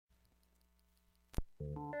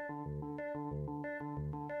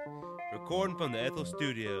Recording from the Ethel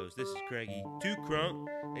Studios, this is Craigie Two Crunk,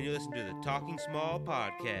 and you listen to the Talking Small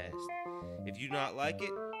podcast. If you do not like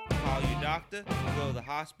it, call your doctor, go to the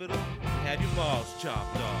hospital, and have your balls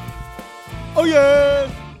chopped off. Oh yeah!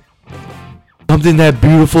 Something that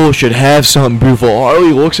beautiful should have something beautiful.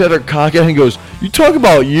 Harley looks at her cockhead and goes, "You talk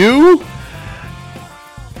about you?"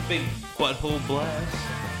 Big butthole blast.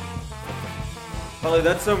 Harley,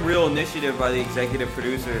 that's some real initiative by the executive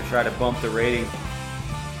producer to try to bump the ratings.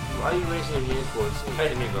 Why are you raising your hand towards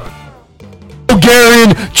me? Bulgarian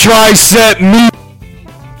tricep meat.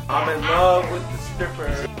 I'm in love with the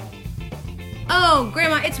stripper. Oh,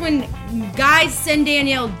 Grandma, it's when guys send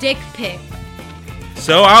Danielle dick pics.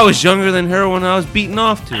 So I was younger than her when I was beating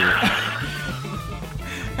off to her.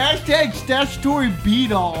 Hashtag statutory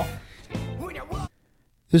beat off.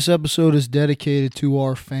 This episode is dedicated to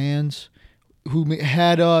our fans who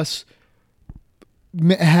had us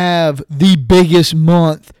have the biggest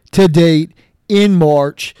month to date in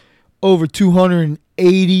March. Over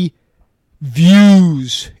 280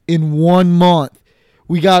 views in 1 month.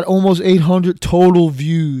 We got almost 800 total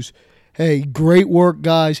views. Hey, great work,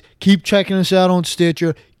 guys. Keep checking us out on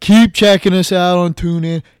Stitcher. Keep checking us out on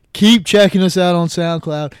TuneIn. Keep checking us out on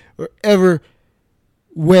SoundCloud. Wherever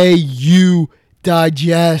way you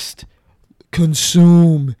digest,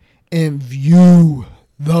 consume, and view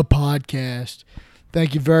the podcast.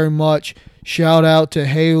 Thank you very much. Shout out to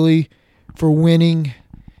Haley for winning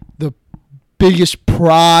the biggest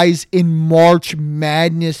prize in March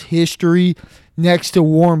Madness history, next to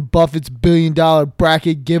Warren Buffett's $1 billion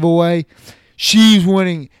bracket giveaway. She's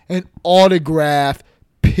winning an autographed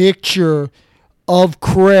picture of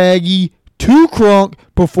Craigie Two Crunk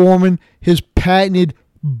performing his patented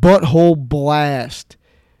butthole blast.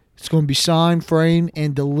 It's going to be signed, framed,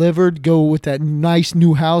 and delivered. Go with that nice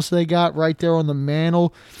new house they got right there on the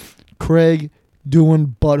mantle. Craig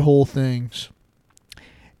doing butthole things.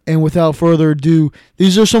 And without further ado,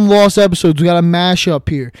 these are some lost episodes. We got a mashup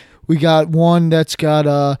here. We got one that's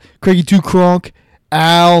got Craigie Two Crunk,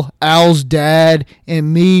 Al's dad,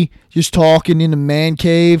 and me just talking in the man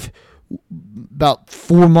cave about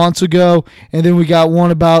 4 months ago. And then we got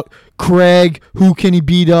one about Craig, who can he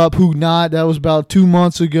beat up, who not. That was about 2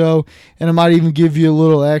 months ago. And I might even give you a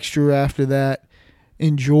little extra after that.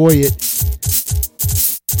 Enjoy it.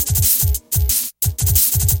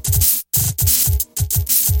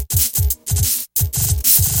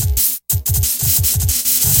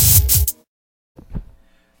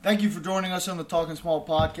 Thank you for joining us on the Talking Small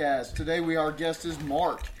podcast. Today, our guest is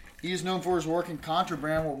Mark. He is known for his work in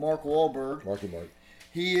Contraband with Mark Wahlberg. Marky Mark.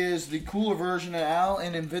 He is the cooler version of Al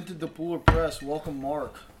and invented the Puller Press. Welcome,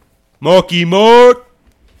 Mark. Marky Mark!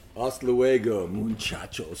 Hasta luego,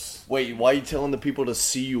 muchachos. Wait, why are you telling the people to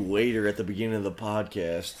see you later at the beginning of the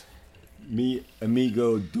podcast? Mi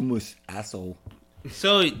amigo dumus asshole.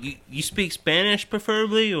 So, you speak Spanish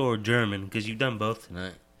preferably or German? Because you've done both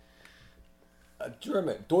tonight.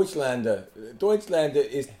 German. Deutschlander. Deutschlander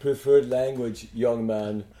is preferred language, young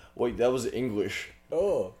man. Wait, that was English.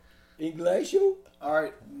 Oh, English? All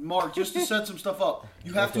right, Mark, just to set some stuff up,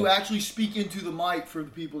 you have to actually speak into the mic for the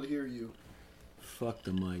people to hear you. Fuck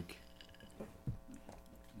the mic.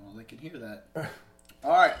 Well, they can hear that.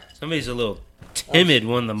 All right. Somebody's a little timid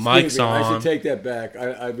when the mic's on. I should take that back.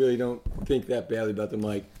 I really don't think that badly about the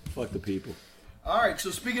mic. Fuck the people. All right, so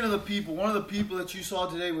speaking of the people, one of the people that you saw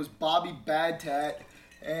today was Bobby Badtat,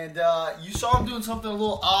 and you saw him doing something a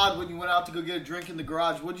little odd when you went out to go get a drink in the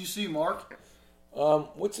garage. What did you see, Mark?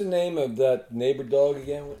 What's the name of that neighbor dog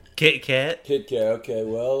again? Kit Kat. Kit Kat. Okay,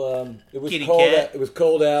 well, it was Kitty cold. Cat. It was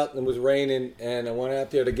cold out and it was raining, and I went out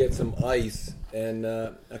there to get some ice, and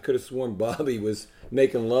I could have sworn Bobby was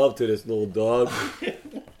making love to this little dog.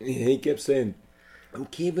 He kept saying, "I'm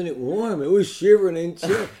keeping it warm." It was shivering and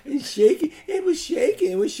shaking. It was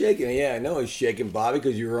shaking. Yeah, I know it's shaking, Bobby,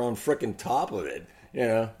 because you were on frickin' top of it. You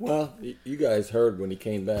know. Well, you guys heard when he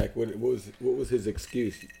came back. What was his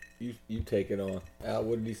excuse? You take it on. Al,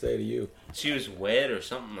 what did he say to you? She was wet or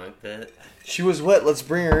something like that. She was wet. Let's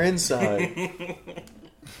bring her inside.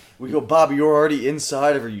 We go, Bobby, you're already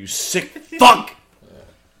inside of her, you sick fuck.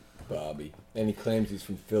 Bobby. And he claims he's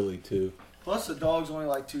from Philly, too. Plus, the dog's only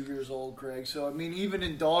like 2 years old, Craig. So, I mean, even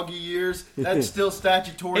in doggy years, that's still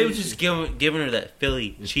statutory. It was just giving her that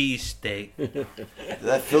Philly cheese steak.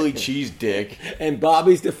 That Philly cheese dick. In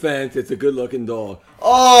Bobby's defense, it's a good-looking dog.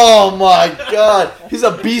 Oh, my God. He's a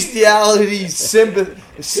bestiality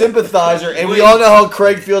sympathizer, and we all know how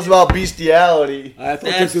Craig feels about bestiality. I thought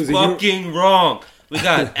That's this was fucking wrong. We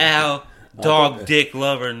got Al, Dog dick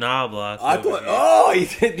lover Knobloch. I thought, he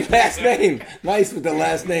did last name. Nice with the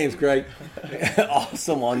last names, Greg.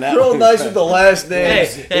 Awesome on that. Real one, nice Craig. with the last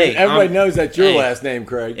names. Hey, Everybody knows that's your hey, last name,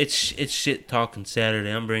 Craig. It's shit talking Saturday.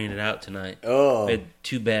 I'm bringing it out tonight. Oh, We had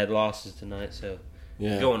 2 bad losses tonight, so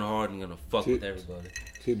yeah. going hard and gonna fuck Two- with everybody.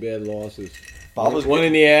 2 bad losses. Bob was One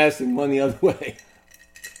in the ass and one the other way.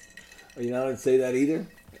 Are you not going to say that either?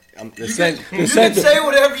 You can say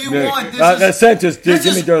whatever you want. The census give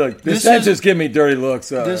me dirty looks. The this census is- give me dirty looks.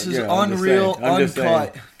 This is I'm just unreal, saying. I'm just saying.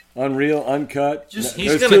 uncut. Unreal, uncut. Just-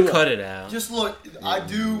 He's There's gonna two- cut it out. Just look, I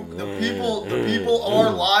do. The people are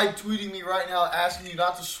live tweeting me right now, asking you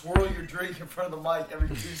not to swirl your drink in front of the mic every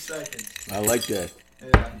 2 seconds. I like that.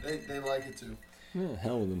 Yeah, they like it too. Yeah,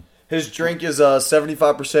 hell with them. His drink is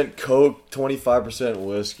 75% Coke, 25%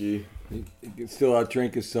 whiskey. He can still out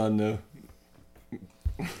drink his son though.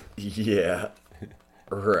 Yeah.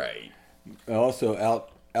 Right. I also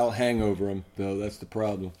out hangover him though. That's the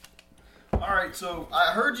problem. All right, so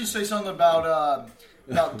I heard you say something about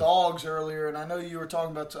dogs earlier, and I know you were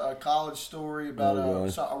talking about a college story about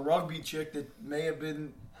a rugby chick that may have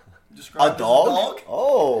been described A dog? as a dog.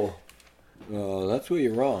 Oh. That's where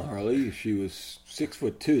you're wrong, Harley. She was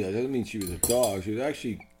 6'2". That doesn't mean she was a dog. She was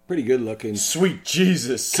actually pretty good looking. Sweet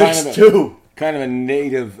Jesus. Kind of a- 6'2". Kind of a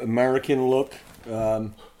Native American look.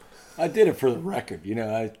 I did it for the record, you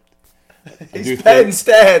know. I do He's padding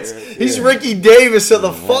stats. He's Ricky Davis of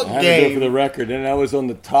the fuck I had to do it for game. the record. And I was on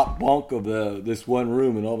the top bunk of this one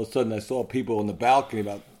room, and all of a sudden I saw people on the balcony,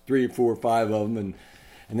 about 3 or 4 or 5 of them, and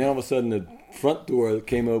then all of a sudden the front door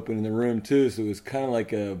came open in the room too. So it was kind of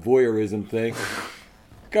like a voyeurism thing.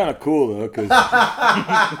 Kind of cool though, because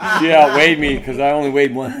she outweighed me because I only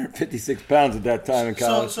weighed 156 pounds at that time in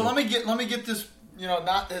college. So let me get this. You know,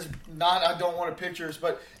 I don't want to picture this,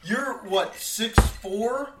 but you're what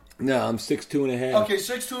 6'4"? No, I'm 6'2" and a half. Okay,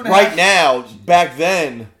 6'2" and a Right half. now, back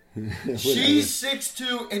then. She's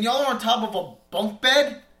 6'2", and y'all are on top of a bunk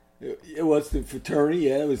bed. It was the fraternity.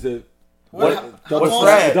 Yeah, it was a What tall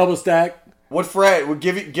frat? is- double stack. What frat? Well,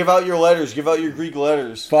 give out your letters. Give out your Greek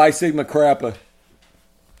letters. Phi Sigma Kappa.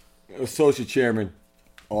 Associate chairman.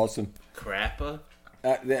 Awesome. Crappa?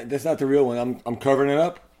 That's not the real one. I'm covering it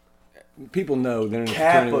up. People know. They're in the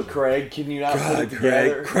Kappa, fraternity. Craig. Can you not put it God,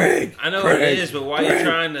 together? Craig. I know Craig, it is, but why are you Craig.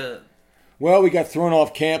 trying to... Well, we got thrown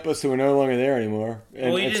off campus, so we're no longer there anymore.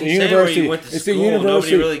 And Well, you it's didn't a say where university. you went to It's school. a university.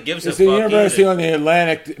 Nobody really gives a It's a fuck university either. on the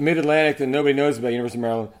mid-Atlantic that nobody knows about, University of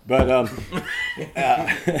Maryland. But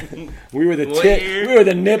we were the What tit. year? We were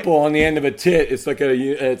the nipple on the end of a tit. It's like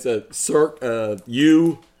it's a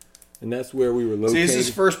U, and that's where we were located. See, this is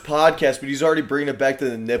his first podcast, but he's already bringing it back to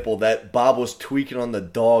the nipple that Bob was tweaking on the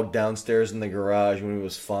dog downstairs in the garage when he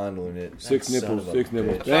was fondling it. Six That son nipples, of a 6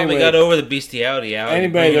 nipples. bitch. Finally Anyway, got over the bestiality out.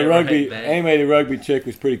 Anybody the Bringing it rugby right back. chick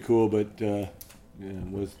was pretty cool, but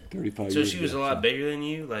was 35 So years she was a ago, lot so. bigger than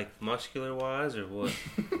you, like muscular-wise, or what?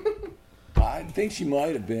 I think she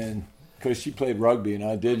might have been because she played rugby and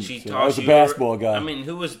I didn't. She So I was a tossed you basketball over- guy. I mean,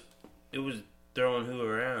 it was throwing who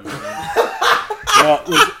around? Well,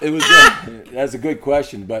 it was that's a good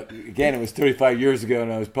question, but again, it was 35 years ago,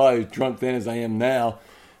 and I was probably as drunk then as I am now.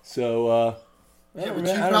 So, Yeah, but I you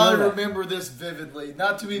don't probably know that. remember this vividly.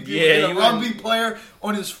 Not too many people Yeah, get a you rugby player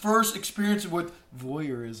on his first experience with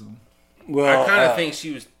voyeurism. Well, I kind of think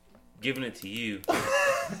she was giving it to you.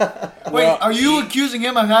 Wait, are you accusing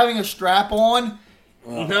him of having a strap on?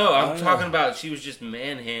 No, I'm talking about she was just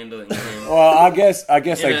manhandling him. Well, I guess In I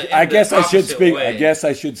the should opposite speak. way. I guess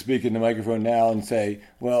I should speak in the microphone now and say,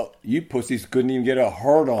 well, you pussies couldn't even get a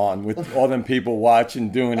hard on with all them people watching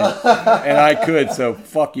doing it, and I could. So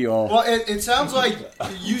fuck you all. Well, it sounds like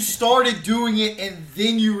you started doing it and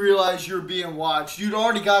then you realized you were being watched. You'd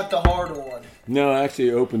already got the hard on. No, I actually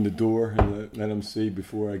opened the door and let them see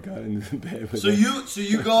before I got into the bed with So them.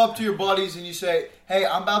 you go up to your buddies and you say, "Hey,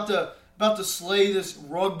 I'm about to slay this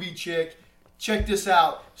rugby chick. Check this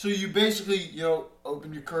out." So you basically,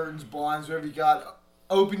 open your curtains, blinds, whatever you got.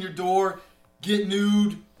 Open your door, get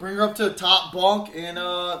nude, bring her up to the top bunk, and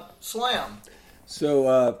slam.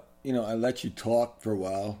 So, I let you talk for a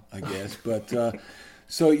while, I guess. But,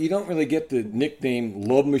 so you don't really get the nickname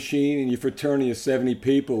Love Machine in your fraternity of 70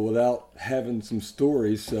 people without having some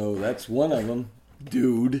stories. So that's one of them,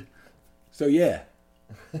 dude. So, yeah.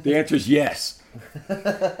 The answer is yes.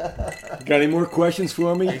 Got any more questions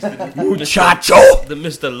for me? Muchacho! The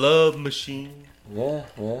Mr. Love Machine. Yeah.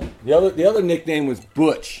 The other nickname was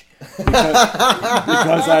Butch.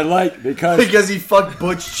 Because he fucked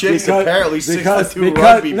butch chicks, apparently 6'2"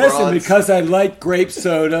 rugby listen, broads. because I liked grape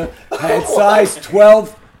soda, had size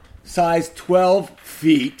 12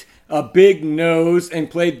 feet, a big nose, and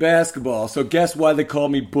played basketball. So guess why they call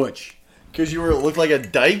me Butch? Because you looked like a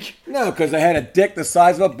dyke? No, because I had a dick the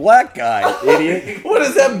size of a black guy, idiot. What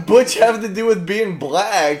does that butch have to do with being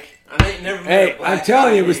black? I ain't never met Hey, a black I'm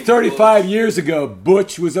telling guy you, it was named 35 Butch. years ago.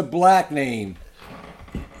 Butch was a black name.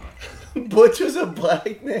 Butch was a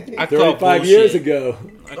black name? I call 35 bullshit. years ago.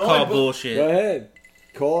 I call bullshit. Go ahead.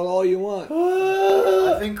 Call it all you want.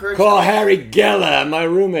 I think Craig. Call Harry Geller, my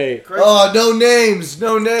roommate. Oh, no names.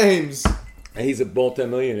 No names. He's a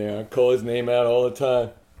multi-millionaire. I call his name out all the time.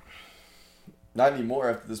 Not anymore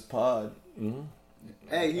after this pod.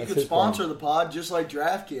 Hey, you That's could his sponsor the pod just like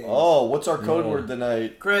DraftKings. Oh, what's our code word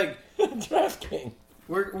tonight? Craig, DraftKings.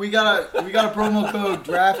 we got a promo code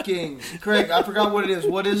DraftKings. Craig, I forgot what it is.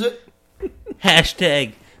 What is it?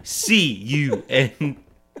 Hashtag CUNT.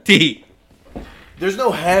 There's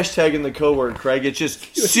no hashtag in the code word, Craig. It's just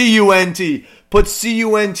CUNT. Put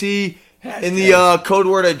CUNT in the code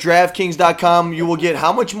word at DraftKings.com. You will get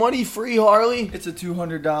how much money free, Harley? It's a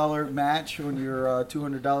 $200 match on your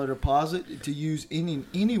 $200 deposit to use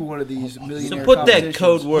any one of these millionaire So put that competitions.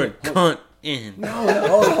 code word cunt in. Hold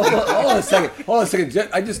on a second.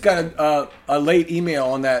 I just got a late email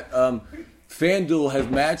on that. FanDuel has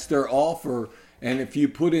matched their offer, and if you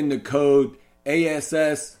put in the code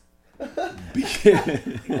ASS...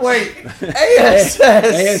 Wait,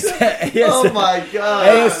 ASS. Oh my God.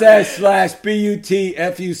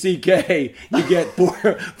 ASS/BUTFUCK. You get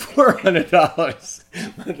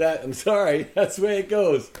 $400. I'm sorry. That's the way it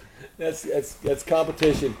goes. That's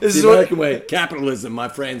competition. This the is what- American way. Capitalism, my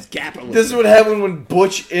friends. Capitalism. This is what happened when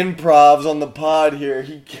Butch improvs on the pod here.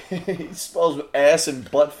 He spells ass and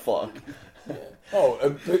butt fuck. So,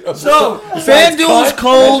 FanDuel's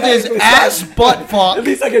code is ass butt fuck. At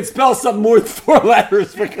least I can spell something more than 4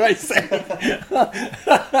 letters, for Christ's sake.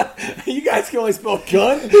 You guys can only spell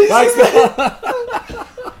gun?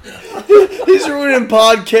 He's ruining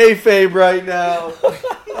pod kayfabe right now.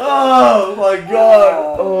 Oh my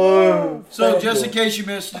God. Oh. So, just in case you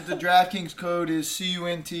missed it, the DraftKings code is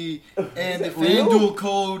CUNT, and the FanDuel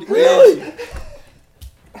code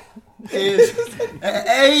is A.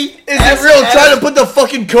 Is it real? Try to put the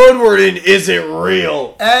fucking code word in. Is it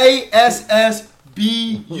real?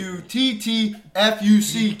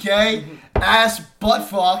 ASSBUTTFUCK. Ass butt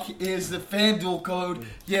fuck is the FanDuel code.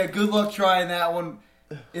 Yeah, good luck trying that one.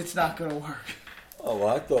 It's not gonna work. Oh,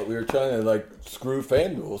 well, I thought we were trying to, screw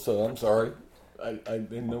FanDuel, so I'm sorry. I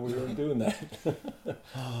didn't know we were doing that.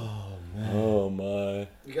 Oh, man. Oh, my.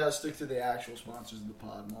 We gotta stick to the actual sponsors of the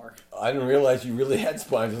pod, Mark. I didn't realize you really had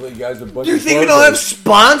sponsors. I thought you guys are a bunch You of think we don't have I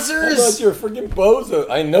sponsors? thought you were freaking bozos.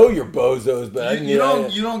 I know you're bozos, but I didn't You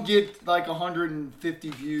don't get like 150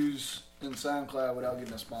 views in SoundCloud without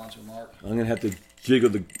getting a sponsor, Mark. I'm going to have to jiggle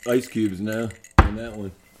the ice cubes now on that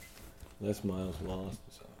one. Les Miles lost.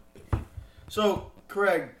 So,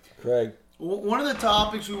 Craig, one of the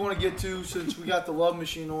topics we want to get to, since we got the love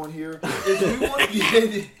machine on here, is we want to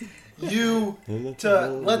get you to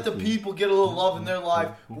let the people get a little love in their life.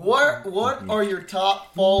 What are your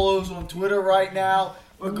top follows on Twitter right now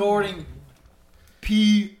regarding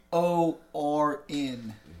PORN?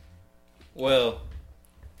 Well,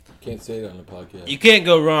 Can't say it on the podcast. you can't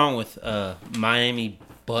go wrong with Miami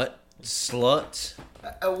butt sluts.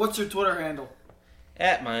 What's your Twitter handle?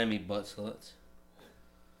 At Miami butt sluts.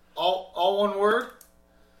 All one word?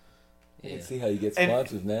 Let's see how you get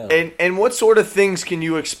sponsors now. And what sort of things can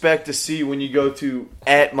you expect to see when you go to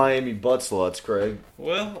at Miami Butt Sluts, Craig?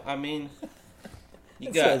 Well, I mean, you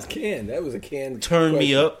That got sounds canned. That was a canned Turn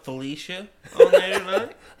Me question. Up Felicia on there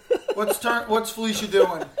tonight. What's Felicia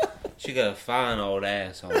doing? She got a fine old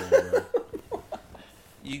ass on there, bro.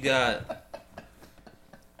 You got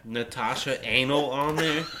Natasha Anal on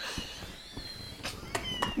there.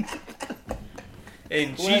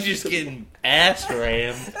 And she's just getting ass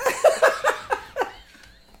rammed.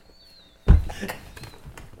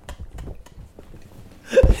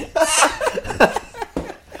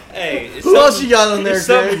 Hey, Who else you got on there, is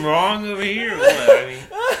something Craig? wrong over here? or What? I mean,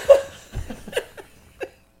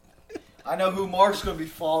 I know who Mark's going to be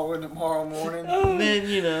following tomorrow morning. and then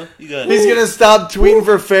you got. He's gonna stop tweeting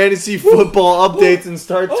for fantasy football updates and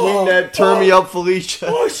start tweeting that "Turn Me Up, Felicia."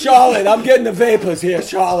 Oh, Charlotte, I'm getting the vapors here,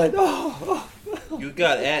 Charlotte. You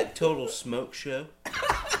got at Total Smoke Show.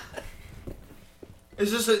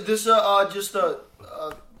 Is this just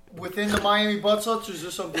within the Miami Butt Sluts, or is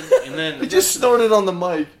this something? And then He just snorted on the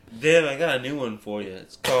mic. Dev, I got a new one for you.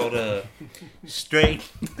 It's called Straight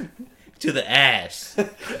to the Ass.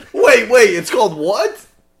 Wait, it's called what?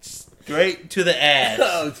 Straight to the Ass.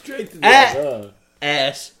 Oh, straight to the At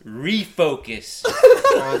Ass Refocus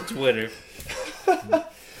on Twitter.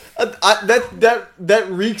 That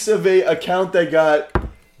reeks of a account that got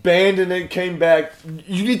abandoned it, came back.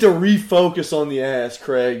 You need to refocus on the ass,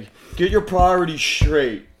 Craig. Get your priorities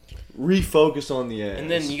straight. Refocus on the ass. And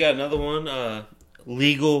then you got another one,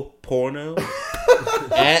 legal porno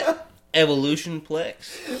at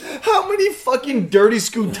Evolutionplex. How many fucking dirty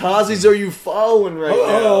Scootazis are you following right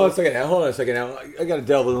now? Hold on a second now. I got to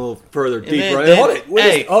delve a little further deeper. then- Hold it.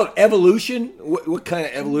 hey. Evolution? What kind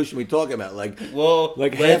of evolution are we talking about? Like half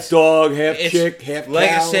let's- dog, half it's- chick, half cow?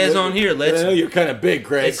 like it says on here, I let's- know you're kind of big,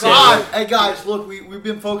 Craig. It says- God, hey guys, look, we've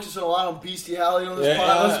been focusing a lot on bestiality on this Yeah,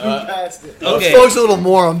 pod. Let's move past it. Let's Okay. focus a little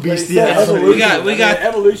more on bestiality. Evolution. We got-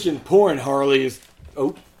 evolution porn. Harley is.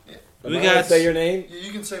 Oh, We am I allowed got- to say your name. Yeah,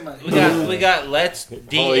 you can say my name. We got Let's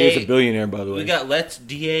Harley is a DA. billionaire, by the way. We got Let's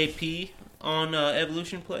DAP on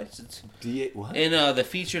Evolutionplex. It's what? And the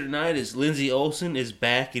feature tonight is Lindsay Olsen is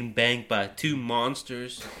back and banged by two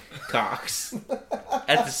monsters cocks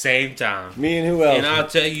at the same time. Me and who else? And I'll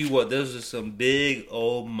tell you what, those are some big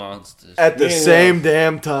old monsters. At the Me and same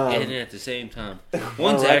damn time. And at the same time,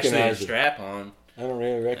 one's don't actually a recognize it. strap on. I don't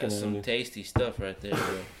really That's recognize some it. tasty stuff right there,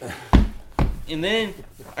 bro. And then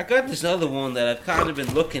I got this other one that I've kind of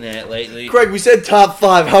been looking at lately. Craig, we said top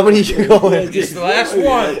 5. How many you going? This is the last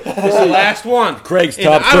one. This is the last one. Craig's And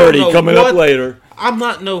top I don't 30 know coming up what- later. I'm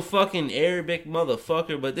not no fucking Arabic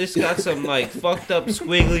motherfucker, but this got some like fucked up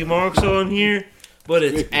squiggly marks on here. But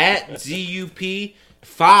it's at ZUP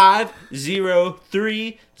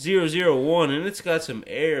 503001, and it's got some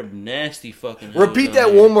Arab nasty fucking. Repeat hoes that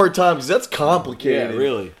on here. one more time, because that's complicated. Yeah,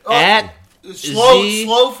 really. At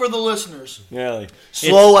Slow for the listeners. Really.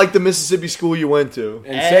 Slow like the Mississippi school you went to.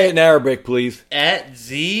 And say it in Arabic, please. at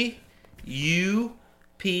ZUP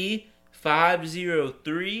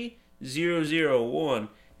 503001,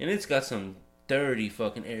 and it's got some dirty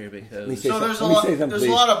fucking Arabic hoes. So there's a Let me lot. say something, There's a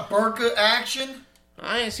please. lot of burqa action.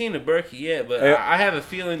 I ain't seen the burqa yet, but Hey, I have a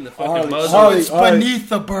feeling the fucking Harley- Muslims. Harley- It's beneath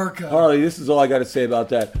the burqa. Harley, this is all I got to say about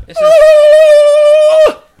that.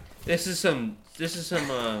 This is some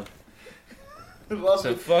Love,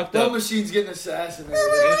 some fucked Love up. Machine's getting assassinated.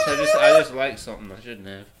 I just like something I shouldn't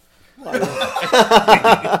have.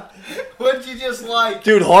 What'd you just like?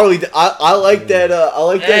 Dude, Harley, I like that. I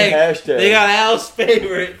like Hey, that hashtag. they got Al's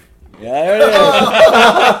favorite. Yeah, there it is.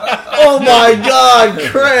 Oh my God,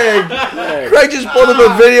 Craig! Craig just pulled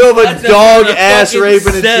up a video of a That's dog a ass fucking raping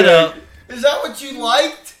a setup. chick. Is that what you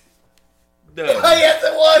liked? No, Yes,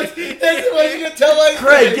 it was. Yes, it was. You can tell like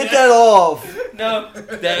Craig, get that off. no,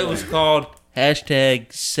 that was called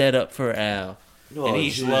hashtag setup for Al, Oh, and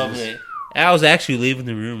he's Jesus. loving it. Al's actually leaving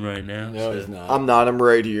the room right now. No, so. it's not. I'm not. I'm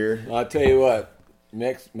right here. I'll tell you what.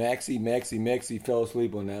 Maxie fell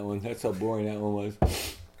asleep on that one. That's how boring that one was.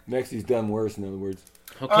 Maxie's done worse, in other words.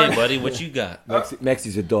 Okay, buddy, what you got?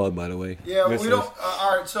 Maxie's a dog, by the way. Yeah, we Listeners. don't.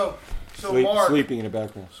 All right, so Mark. Sleeping in the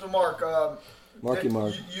background. So Mark. Marky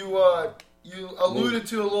Mark. You alluded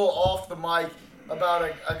to a little off the mic about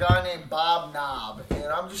a guy named Bob Knob, and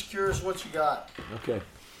I'm just curious what you got. Okay.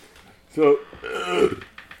 So,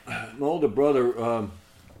 my older brother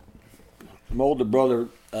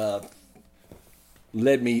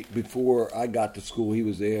led me before I got to school. He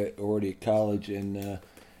was there already at college, and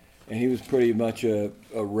he was pretty much a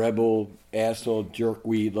rebel, asshole,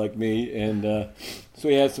 jerkweed like me. And so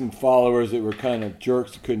he had some followers that were kind of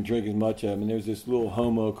jerks that couldn't drink as much of him. And there was this little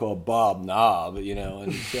homo called Bob Knob,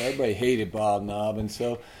 and so everybody hated Bob Knob. And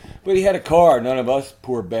so, but he had a car. None of us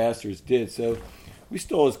poor bastards did. So we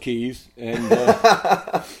stole his keys, and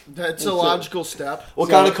That's a logical step. What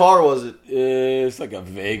kind of car was it? it's like a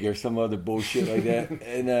Vega or some other bullshit like that.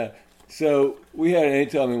 And so we had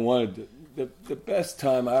anytime we wanted. The best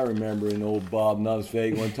time I remember in old Bob Knobb's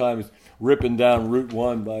Vega one time is ripping down Route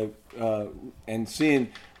 1 by and seeing,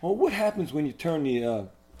 well, what happens when you turn the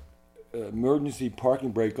emergency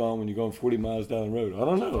parking brake on when you're going 40 miles down the road? I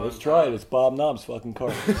don't know. Let's try it. It's Bob Knobb's fucking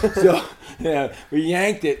car. So, yeah, we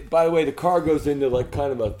yanked it. By the way, the car goes into like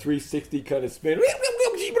kind of a 360 kind of spin. Like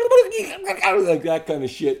that kind of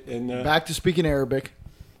shit. And Back to speaking Arabic.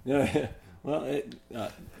 yeah, well,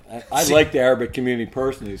 I like the Arabic community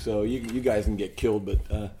personally, so you guys can get killed, but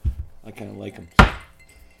I kind of like them.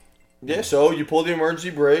 Yeah, so you pulled the emergency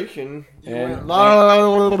brake and And,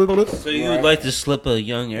 So you would like to slip a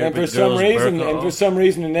young and Arabic for some girl's reason,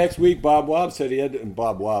 burqa the next week, Bob Knob said he had to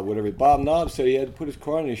put his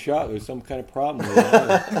car in his shop. There's some kind of problem with it.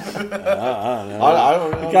 I don't know. I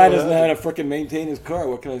don't know. The guy doesn't know how to freaking maintain his car.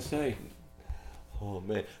 What can I say? Oh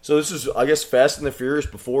man! So this is, I guess, Fast and the Furious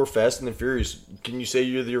before Fast and the Furious. Can you say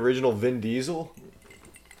you're the original Vin Diesel?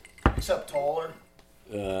 Except taller.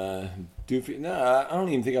 Doofy? No, I don't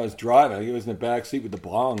even think I was driving. I think I was in the back seat with the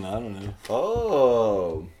bong. I don't know.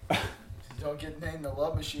 Oh, don't get named the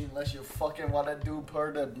Love Machine unless you're fucking while that dude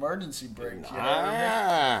put the emergency brakes. You know what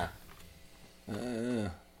I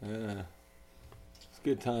mean? It's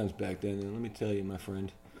good times back then. And let me tell you, my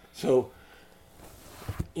friend. So,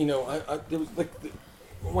 you know, there was like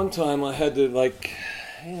one time I had to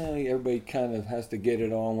everybody kind of has to get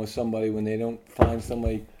it on with somebody when they don't find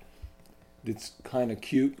somebody that's kind of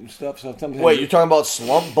cute and stuff. So sometimes Wait, you're talking about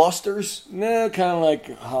slump busters? No, kind of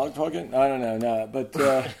like hog talking. I don't know, no. But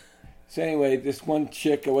so anyway, this one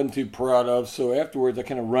chick I wasn't too proud of. So afterwards, I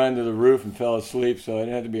kind of ran to the roof and fell asleep. So I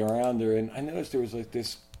didn't have to be around her. And I noticed there was like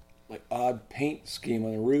this odd paint scheme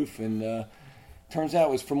on the roof. And turns out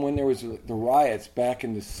it was from when there was the riots back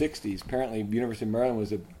in the '60s. Apparently, University of Maryland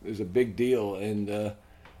was a big deal, and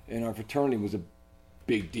our fraternity was a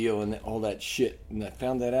big deal, and all that shit. And I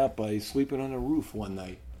found that out by sleeping on the roof one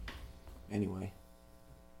night. Anyway,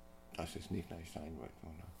 that's just neat, nice time.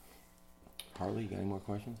 Harley, you got any more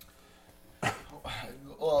questions?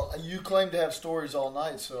 Well, you claim to have stories all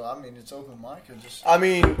night, so I mean it's open mic. I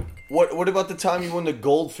mean, what about the time you won the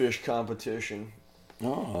goldfish competition?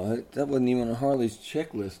 Oh, that wasn't even on Harley's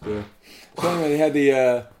checklist there. So anyway, they had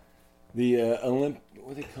the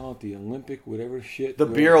what do they call it? The Olympic, whatever shit. The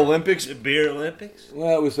Beer Olympics? The Beer Olympics?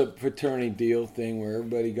 Well, it was a fraternity deal thing where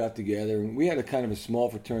everybody got together. And we had a kind of a small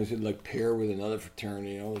fraternity. So it like pair with another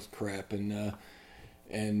fraternity and all this crap. And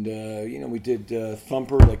you know, we did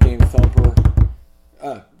Thumper, that game Thumper.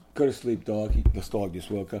 Go to sleep, dog. This dog just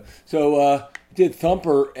woke up. So did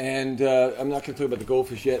Thumper, and I'm not going to talk about the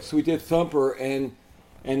goldfish yet. So we did Thumper, and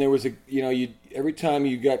there was every time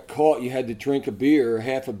you got caught, you had to drink a beer,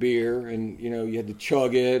 half a beer, and you know you had to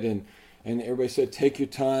chug it, and everybody said take your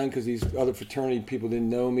time because these other fraternity people didn't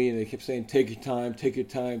know me, and they kept saying take your time, take your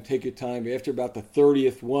time, take your time. But after about the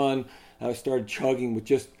 30th one, I started chugging with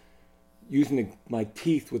just using my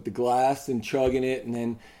teeth with the glass and chugging it, and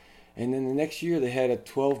then the next year they had a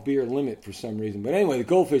 12 beer limit for some reason. But anyway, the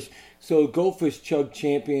goldfish. So goldfish chug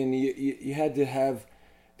champion, you had to have.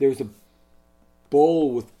 There was a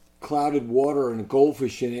bowl with clouded water and a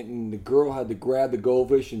goldfish in it, and the girl had to grab the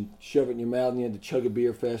goldfish and shove it in your mouth, and you had to chug a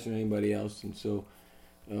beer faster than anybody else. And so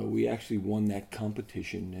we actually won that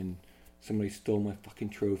competition, and somebody stole my fucking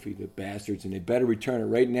trophy, the bastards, and they better return it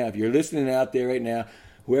right now. If you're listening out there right now,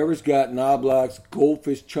 whoever's got Knobloch's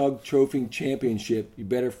Goldfish Chug Trophy Championship, you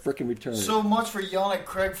better frickin' return it. So much for yelling at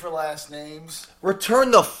Craig for last names.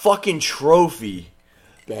 Return the fucking trophy.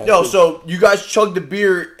 Bastard. No, so you guys chugged the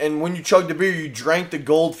beer, and when you chugged the beer, you drank the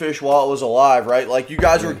goldfish while it was alive, right? Like, you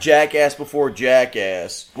guys were jackass before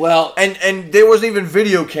jackass. Well, and there wasn't even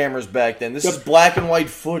video cameras back then. This is black and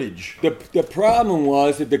white footage. The problem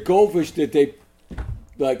was that the goldfish that they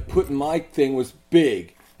put in my thing was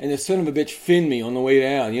big. And the son of a bitch finned me on the way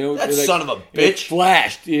down. You know, that son of a bitch.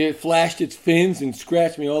 It flashed its fins and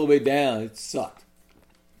scratched me all the way down. It sucked.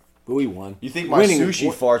 But we won. You think my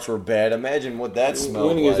sushi farts were bad? Imagine what that smelled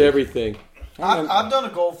like. Winning is everything. I've done a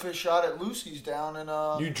goldfish shot at Lucy's down in...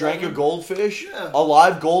 You drank a goldfish? Yeah. A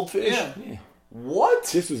live goldfish? Yeah. What?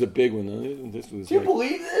 This was a big one, though. This was. Do you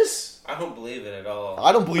believe this? I don't believe it at all.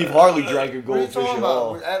 I don't believe Harley drank a What are you goldfish talking at about?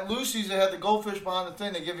 all. At Lucy's, they had the goldfish behind the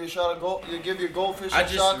thing. They give you a shot of gold. They give you a goldfish. I and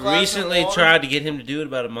shot just glass recently of water. tried to get him to do it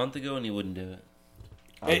about a month ago, and he wouldn't do it.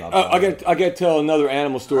 Hey, I got to tell another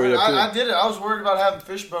animal story. I did it. I was worried about having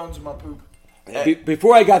fish bones in my poop.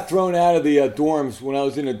 Before I got thrown out of the dorms, when I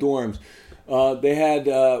was in the dorms, they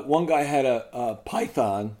had one guy had a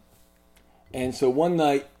python, and so one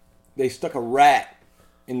night they stuck a rat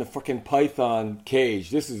in the fucking python cage.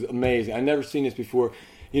 This is amazing. I've never seen this before.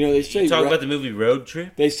 You know, they say Talk about the movie Road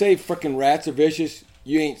Trip. They say fucking rats are vicious.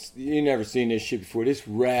 You never seen this shit before. This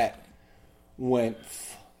rat went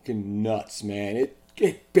fucking nuts, man.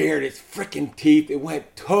 It bared its freaking teeth. It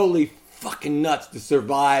went totally fucking nuts to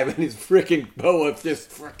survive, and his freaking boa just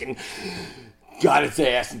freaking got its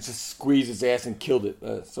ass and just squeezed its ass and killed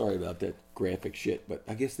it. Sorry about that graphic shit, but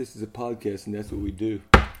I guess this is a podcast and that's what we do.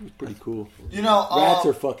 It was pretty cool. You know, rats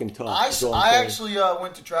are fucking tough. I actually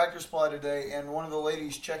went to Tractor Supply today, and one of the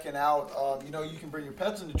ladies checking out, you can bring your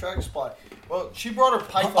pets into Tractor Supply. Well, she brought her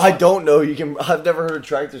python. I don't know. I've never heard of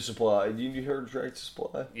Tractor Supply. You heard of Tractor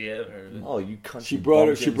Supply? Yeah, I've heard of it. Oh, you country She brought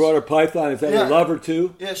her python. Is that your lover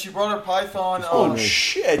too? Yeah, she brought her python. Oh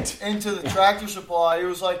shit! Into the Tractor Supply. It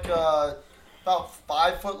was like about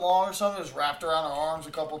 5 foot long or something. It was wrapped around her arms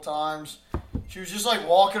a couple times. She was just like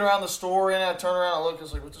walking around the store, and I turned around and looked. I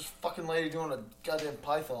was like, "What's this fucking lady doing with a goddamn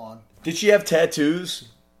python?" Did she have tattoos?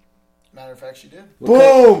 Matter of fact, she did.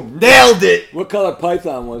 Boom! Nailed it! What color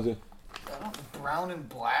python was it? Brown and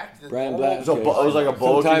black. Brown and black. It was like a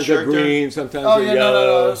boa Sometimes they're constrictor. green, sometimes Oh they're yeah, yellow.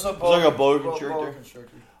 no. It was like a boa constrictor.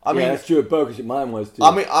 I mean, that's true at Bo, because mine was too.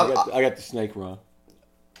 I mean, I got the snake wrong.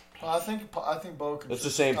 I think Bo can. it's the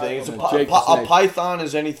same thing. It's a Jake the Snake. python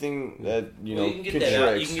is anything that You can get that out.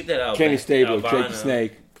 constricts. You can get that out. Kenny Stabler, Albino. Jake the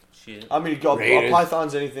Snake. Shit. I mean, a Raiders.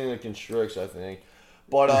 python's anything that constricts, I think.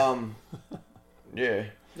 But yeah.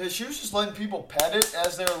 Yeah, she was just letting people pet it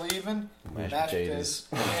as they were leaving. Mashed Mashed potatoes.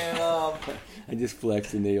 potatoes. And I just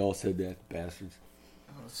flexed and they all said that, bastards.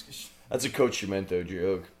 That's a Coach Cemento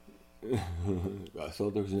joke. I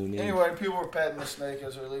thought there was no name. anyway, people were petting the snake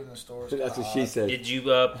as they were leaving the store. That's what she said. Did you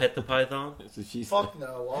pet the python? That's what she said. Fuck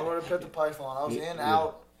no. Why would I pet the python? I was in,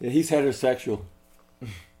 out, Yeah, he's heterosexual.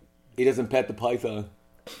 He doesn't pet the python.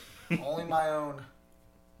 only my own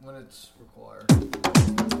when it's required.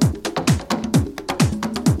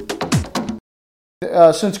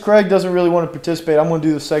 Since Craig doesn't really want to participate, I'm going to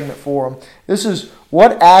do the segment for him. This is,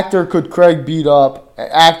 what actor could Craig beat up?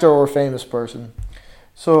 Actor or famous person?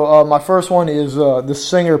 So my first one is the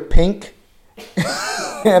singer Pink.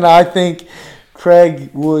 And I think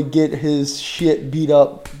Craig would get his shit beat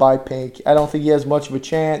up by Pink. I don't think he has much of a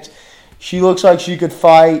chance. She looks like she could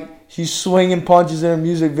fight. She's swinging punches in a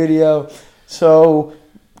music video. So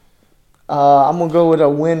I'm going to go with a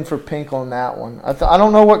win for Pink on that one. I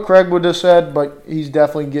don't know what Craig would have said, but he's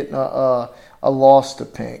definitely getting a loss to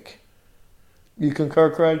Pink. You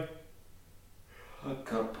concur, Craig? I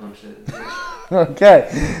can't punch it.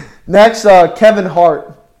 Okay. Next, Kevin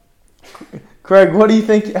Hart. Craig, what do you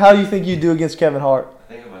think? How do you think you do against Kevin Hart?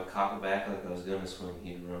 I think if I cock it back like I was gonna swing,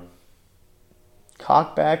 he'd run.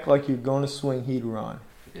 Cock back like you're going to swing, he'd run.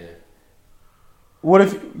 Yeah. What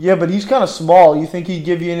if? Yeah, but he's kind of small. You think he'd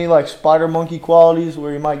give you any like spider monkey qualities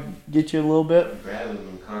where he might get you a little bit? Grab him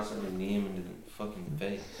and constantly knee him into the fucking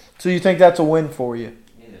face. So you think that's a win for you?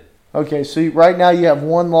 Yeah. Okay, so right now you have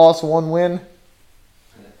 1 loss, 1 win.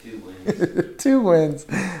 I got 2 wins. 2 wins.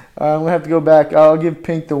 I'm going to have to go back. I'll give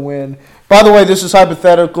Pink the win. By the way, this is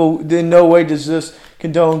hypothetical. In no way does this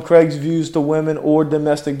condone Craig's views to women or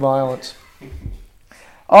domestic violence.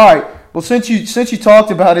 All right. Well, since you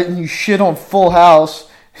talked about it and you shit on Full House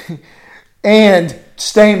and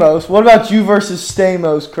Stamos, what about you versus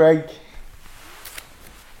Stamos, Craig?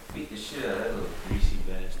 Beat the shit out of that little greasy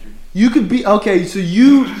bastard. You could be okay. So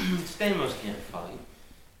you, Stamos can't fight.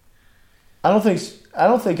 I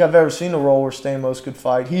don't think I've ever seen a role where Stamos could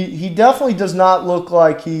fight. He definitely does not look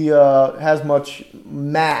like he has much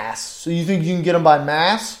mass. So you think you can get him by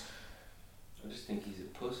mass? I just think he's a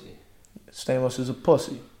pussy. Stamos is a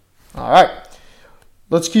pussy. All right.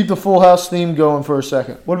 Let's keep the Full House theme going for a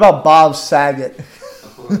second. What about Bob Saget?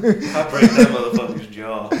 I break that motherfucker's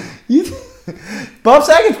jaw. Bob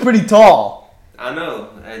Saget's pretty tall. I know.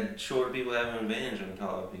 Shorter people have an advantage on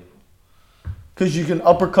taller people. Because you can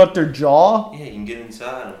uppercut their jaw? Yeah, you can get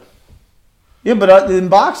inside them. Yeah, but in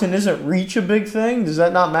boxing, isn't reach a big thing? Does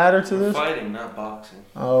that not matter to this? Fighting, not boxing.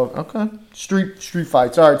 Oh, okay. Street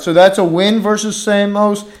fights. All right, so that's a win versus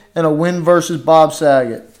Stamos and a win versus Bob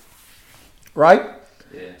Saget. Right?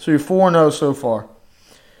 Yeah. So you're 4-0 so far.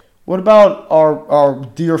 What about our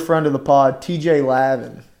dear friend of the pod, TJ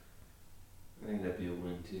Lavin? I think that'd be a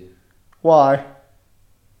win too. Why?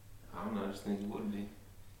 I don't know, I just think it would be.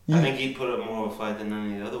 I think he'd put up more of a fight than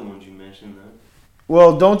any of the other ones you mentioned, though.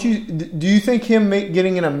 Well, do you think him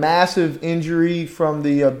getting in a massive injury from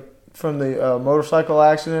the motorcycle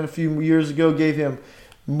accident a few years ago gave him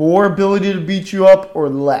more ability to beat you up or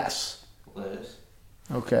less? Less.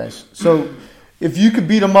 Okay, so if you could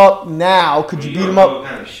beat him up now, could you beat him up? What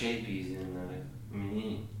kind of shape he's in? I mean, he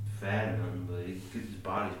ain't fat or nothing, but his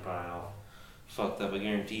body's probably all fucked up. I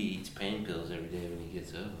guarantee he eats pain pills every day when he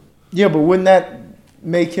gets up. Yeah, but wouldn't that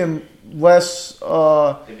make him less?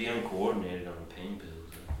 He'd be uncoordinated on the pain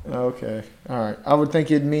pills. Okay, all right. I would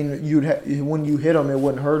think it'd mean that when you hit him, it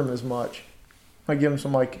wouldn't hurt him as much. Might give him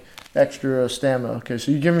some like extra stamina. Okay,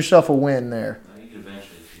 so you give yourself a win there. You could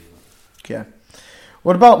eventually feel it. Okay.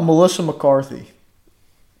 What about Melissa McCarthy?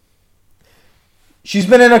 She's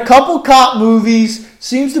been in a couple cop movies.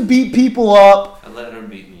 Seems to beat people up. I'd let her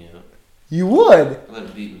beat me up. You would? I'd let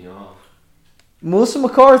her beat me off. Melissa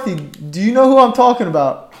McCarthy. Do you know who I'm talking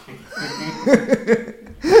about?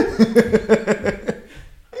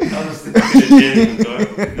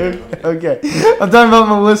 Okay. I'm talking about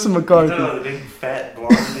Melissa McCarthy. The big fat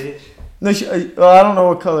blonde bitch? No, I don't know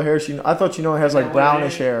what color hair she. I thought she has like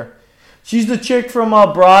brownish hair. She's the chick from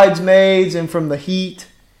Bridesmaids and from The Heat.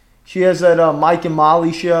 She has that Mike and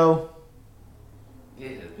Molly show. Yeah,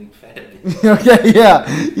 big fat bitch. Okay, yeah.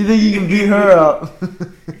 You think you can beat her up?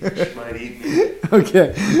 She might eat me.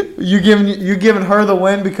 Okay. You're giving her the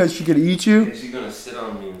win because she could eat you? Yeah, she's gonna sit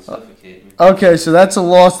on me and suffocate me. Okay, so that's a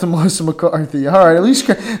loss to Melissa McCarthy. All right, at least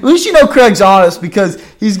you know Craig's honest because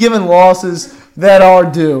He's giving losses that are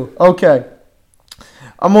due. Okay.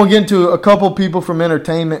 I'm going to get into a couple people from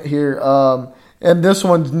entertainment here. And this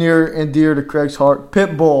one's near and dear to Craig's heart.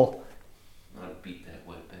 Pitbull. I'll beat that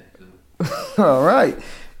wetback up. All right.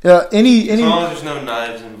 As long as there's no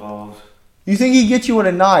knives involved. You think he'd get you with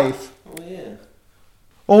a knife? Oh, yeah.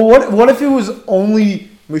 Well, what if it was only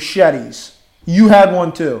machetes? You had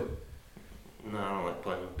one too. No, I don't like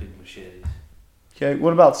playing with big machetes. Okay.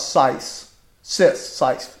 What about scythe?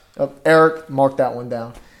 Scythe. Eric, mark that one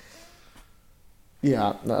down.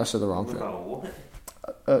 Yeah, no, I said the wrong What thing. about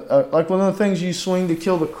what? Like one of the things you swing to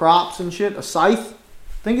kill the crops and shit. A scythe?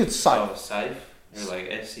 I think it's scythe. Oh, a scythe? Or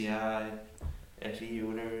like SCI, FE, or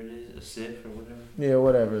whatever it is. A SIF or whatever. Yeah,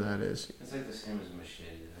 whatever that is. It's like the same as a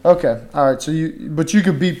machete, though. Okay, all right. So you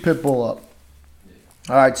could beat Pitbull up.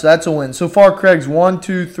 All right, so that's a win. So far, Craig's 1,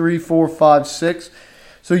 2, 3, 4, 5, 6.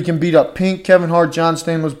 So he can beat up Pink, Kevin Hart, John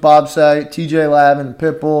Stamos, Bob Saget, T.J. Lavin, and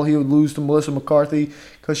Pitbull. He would lose to Melissa McCarthy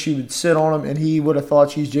because she would sit on him, and he would have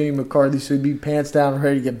thought she's Jamie McCarthy, so he'd be pants down and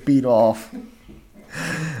ready to get beat off.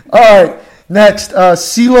 All right, next,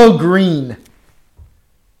 CeeLo Green.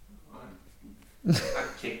 I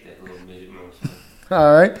kicked that little midget motherfucker.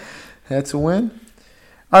 All right, that's a win.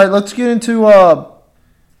 All right, let's get into.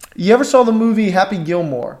 You ever saw the movie Happy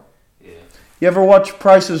Gilmore? Yeah. You ever watch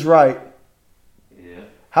Price is Right? Yeah.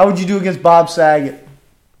 How would you do against Bob Saget?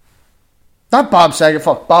 Not Bob Saget,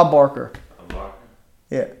 fuck, Bob Barker. A Barker?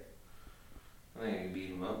 Yeah. I think I can beat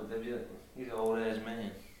him up, but that'd be like, he's an old ass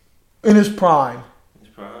man. In his prime. His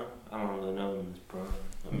prime? I don't really know him in his prime.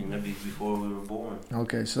 I mean, that'd be before we were born.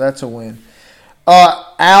 Okay, so that's a win.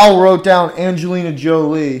 Al wrote down Angelina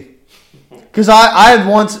Jolie. Because I had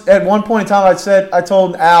once, at one point in time, I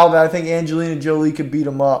told Al that I think Angelina Jolie could beat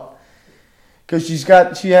him up. Because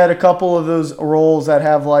she had a couple of those roles that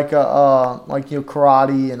have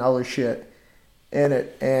karate and other shit in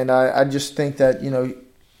it. And I just think that,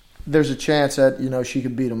 there's a chance that, she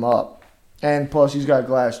could beat him up. And plus, he's got a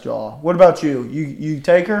glass jaw. What about you? You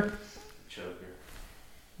take her? Choker.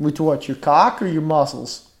 With what, your cock or your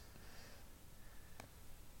muscles?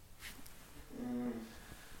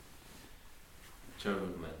 Choker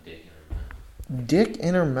with my dick in her mouth. Dick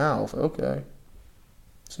in her mouth. Okay.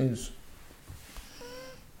 Seems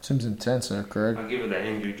intense there, Craig. I'll give her the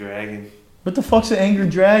angry dragon. What the fuck's an angry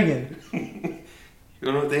dragon? You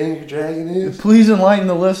don't know what the angry dragon is? Please enlighten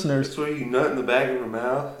the listeners. It's where you nut in the back of her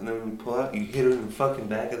mouth, and then when you pull out, you hit her in the fucking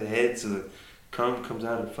back of the head so the cum comes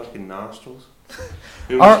out of her fucking nostrils.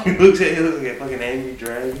 He looks at you like a fucking angry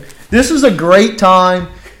dragon. This is a great time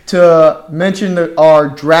to mention our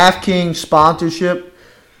DraftKings sponsorship.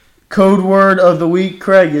 Code word of the week,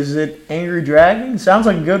 Craig, is it Angry Dragon? Sounds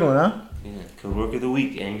like a good one, huh? Yeah, code word of the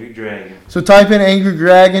week, Angry Dragon. So type in Angry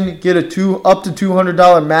Dragon, get up to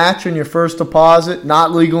 $200 match on your first deposit.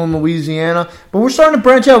 Not legal in Louisiana, but we're starting to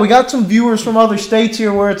branch out. We got some viewers from other states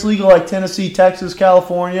here where it's legal, like Tennessee, Texas,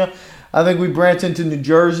 California. I think we branched into New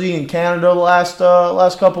Jersey and Canada the last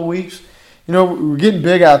couple weeks. We're getting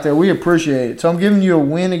big out there. We appreciate it. So I'm giving you a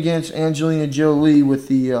win against Angelina Jolie with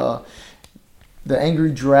the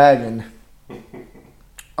Angry Dragon.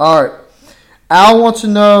 All right. Al wants to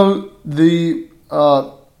know the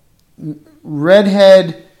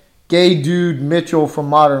redhead gay dude Mitchell from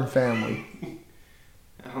Modern Family.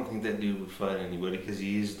 I don't think that dude would fight anybody because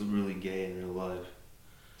he is really gay in real life.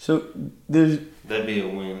 So that'd be a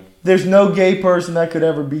win. There's no gay person that could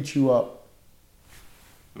ever beat you up.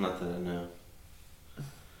 Not that I know.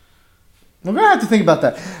 We're going to have to think about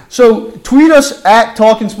that. So tweet us at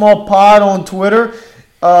Talking Small Pod on Twitter.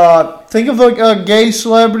 Think of like a gay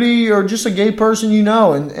celebrity or just a gay person you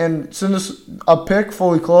know, and send us a pic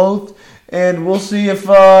fully clothed, and we'll see if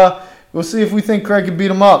we think Craig can beat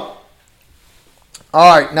him up.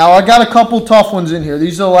 All right, now I got a couple tough ones in here.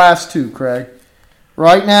 These are the last two, Craig.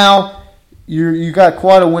 Right now, you got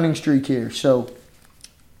quite a winning streak here. So,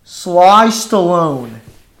 Sly Stallone.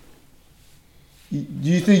 Do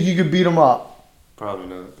you think you could beat him up? Probably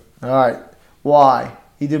not. All right. Why?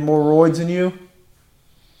 He did more roids than you?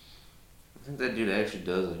 I think that dude actually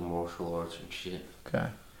does like martial arts and shit. Okay.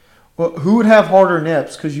 Well, who would have harder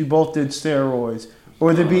nips because you both did steroids? Or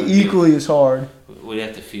would they be equally as hard? We'd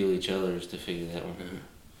have to feel each other's to figure that one out.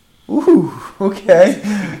 Ooh, okay.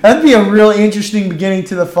 That'd be a real interesting beginning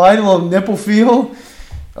to the fight. A little nipple feel.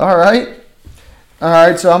 All right. All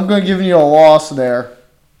right, so I'm going to give you a loss there.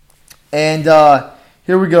 And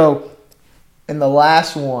here we go. And the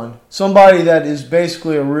last one. Somebody that is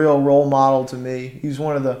basically a real role model to me. He's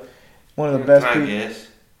one of the best Can I people. guess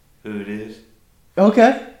who it is?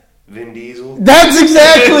 Okay. Vin Diesel? That's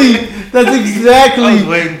exactly. I was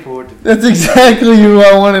waiting for afford to. That's exactly who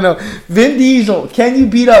I want to know. Vin Diesel. Can you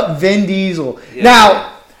beat up Vin Diesel? Yeah.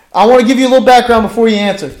 Now, I want to give you a little background before you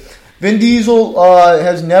answer. Vin Diesel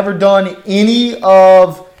has never done any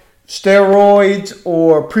of steroids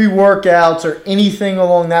or pre-workouts or anything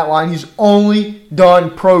along that line. He's only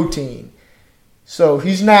done protein. So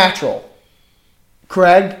he's natural.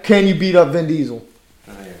 Craig, can you beat up Vin Diesel?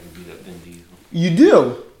 I think I can beat up Vin Diesel. You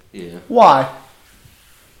do? Yeah. Why?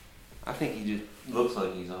 I think he just looks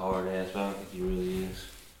like he's a hard ass, but I don't think he really is.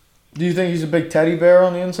 Do you think he's a big teddy bear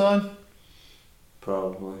on the inside?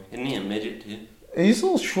 Probably. Isn't he a midget too? He's a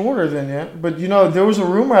little shorter than you. But, you know, there was a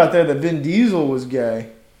rumor out there that Vin Diesel was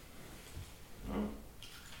gay.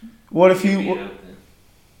 What if He he... beat up then.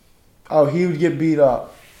 Oh, he would get beat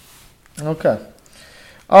up. Okay.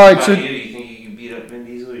 All right, How so... about you think you can beat up Vin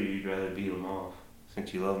Diesel, or you'd rather beat him off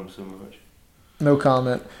since you love him so much? No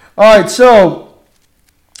comment. All right, so...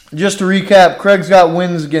 Just to recap, Craig's got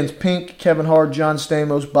wins against Pink, Kevin Hart, John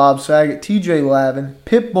Stamos, Bob Saget, TJ Lavin,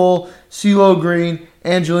 Pitbull, CeeLo Green,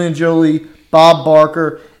 Angelina Jolie, Bob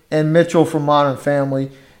Barker, and Mitchell from Modern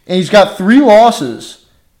Family. And he's got 3 losses.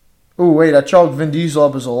 Oh wait, I chalked Vin Diesel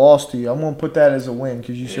up as a loss to you. I'm gonna put that as a win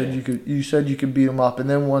because you said you could. You said you could beat him up, and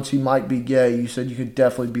then once he might be gay, you said you could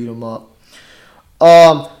definitely beat him up.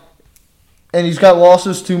 And he's got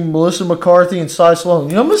losses to Melissa McCarthy and Cy Sloan.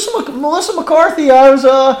 You know, Melissa McCarthy. I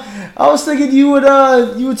was thinking you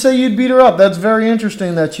would say you'd beat her up. That's very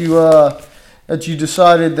interesting that you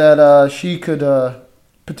decided that she could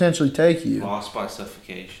potentially take you. Lost by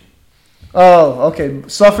suffocation. Oh, okay.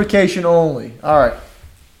 Suffocation only. All right.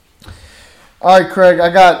 All right, Craig. I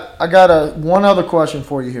got one other question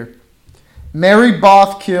for you here. Mary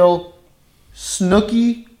Bothkill,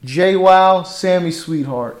 Snooki, JWoww, Sammy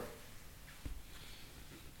Sweetheart.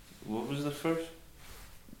 What was the first?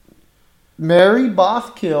 Marry,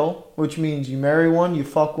 Both, Kill, which means you marry one, you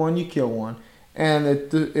fuck one, you kill one. And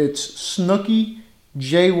it's Snooki,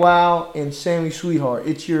 JWoww, and Sammy Sweetheart.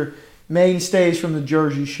 It's your mainstays from the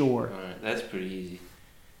Jersey Shore. Alright, that's pretty easy.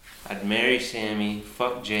 I'd marry Sammy,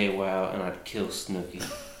 fuck JWoww, and I'd kill Snooki.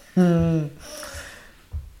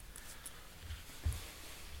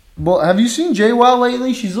 Well, have you seen JWoww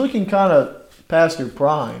lately? She's looking kind of past her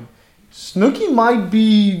prime. Snooki might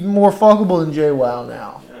be more fuckable than JWoww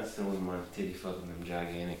now. I still wouldn't mind titty fucking them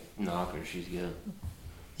gigantic knockers she's got.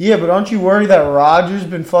 Yeah, but aren't you worried that Roger's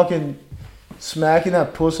been fucking smacking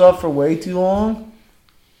that puss up for way too long?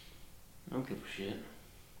 I don't give a shit.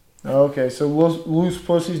 Okay, so loose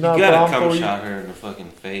pussy's not You a gotta problem come for you? shot her in the fucking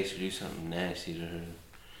face or do something nasty to her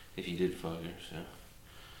if you did fuck her,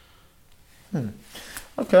 so.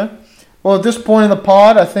 Okay. Well, at this point in the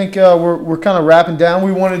pod, I think we're kind of wrapping down.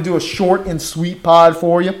 We want to do a short and sweet pod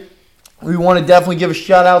for you. We want to definitely give a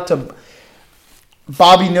shout out to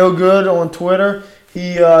Bobby No Good on Twitter.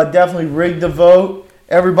 He definitely rigged the vote.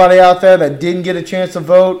 Everybody out there that didn't get a chance to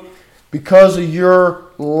vote because of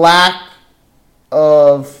your lack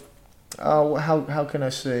of how can I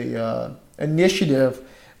say initiative,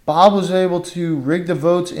 Bob was able to rig the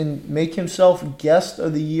votes and make himself guest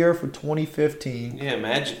of the year for 2015. Yeah,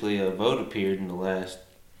 magically a vote appeared in the last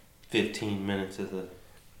 15 minutes of the...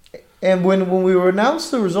 And when we announced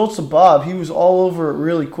the results of Bob, he was all over it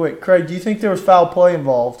really quick. Craig, do you think there was foul play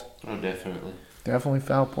involved? Oh, definitely. Definitely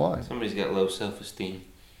foul play. Somebody's got low self-esteem.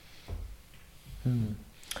 And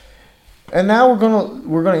now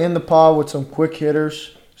we're gonna end the pod with some quick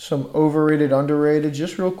hitters, some overrated, underrated,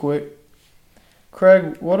 just real quick.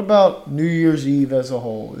 Craig, what about New Year's Eve as a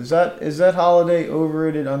whole? Is that holiday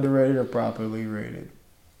overrated, underrated, or properly rated?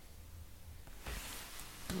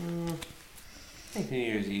 I think New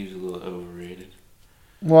Year's Eve's a little overrated.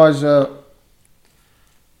 Why is that?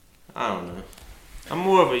 I don't know. I'm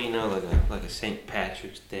more of a like a St.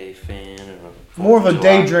 Patrick's Day fan or a More of a 4th of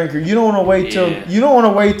day July. drinker. You don't want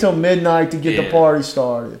to wait till midnight to get the Yeah. party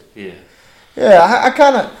started. Yeah. Yeah, I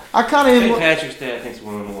kind of St. Patrick's Day I think is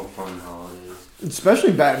one of the more fun holidays.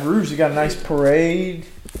 especially Baton Rouge. You got a nice parade.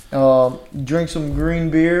 Drink some green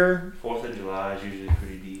beer. 4th of July is usually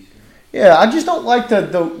pretty decent. Yeah, I just don't like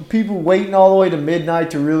the people waiting all the way to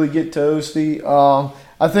midnight to really get toasty.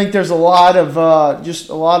 I think there's a lot of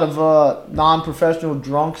non-professional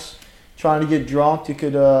drunks trying to get drunk. You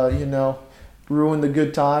could ruin the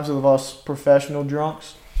good times of us professional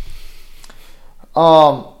drunks.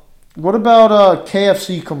 What about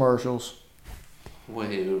KFC commercials?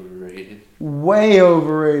 Way overrated. Way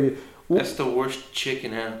overrated. That's the worst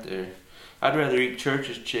chicken out there. I'd rather eat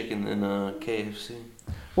Church's chicken than KFC.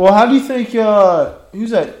 Well, how do you think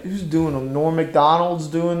who's doing them? Norm Macdonald's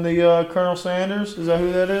doing the Colonel Sanders? Is that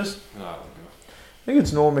who that is? I don't know. I think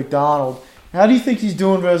it's Norm Macdonald. How do you think he's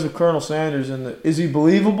doing as a Colonel Sanders? Is he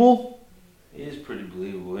believable? It is pretty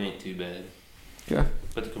believable. It ain't too bad. Okay.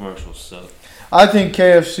 But the commercials suck. I think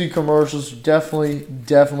KFC commercials are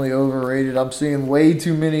definitely overrated. I'm seeing way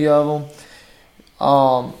too many of them.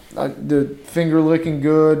 The finger licking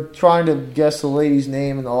good, trying to guess the lady's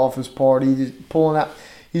name in the office party, just pulling out.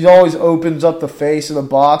 He always opens up the face of the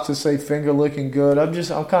box to say finger licking good. I'm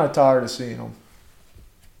kind of tired of seeing them.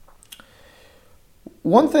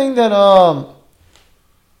 One thing that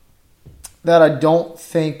I don't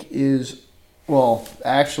think is, well,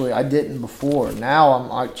 actually I didn't before. Now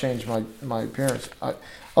I changed my appearance. I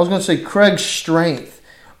was going to say Craig's strength,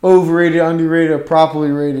 overrated, underrated, or properly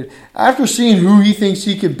rated. After seeing who he thinks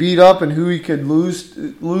he could beat up and who he could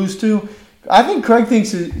lose to, I think Craig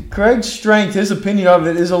thinks Craig's strength, his opinion of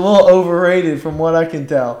it, is a little overrated from what I can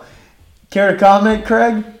tell. Care to comment,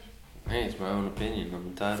 Craig? Hey, it's my own opinion. I'm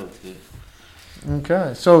entitled to it.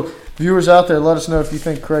 Okay, so viewers out there, let us know if you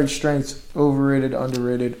think Craig's strength's overrated,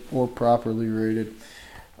 underrated, or properly rated.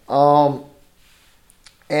 And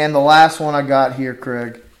the last one I got here,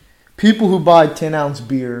 Craig. People who buy 10-ounce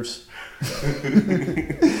beers.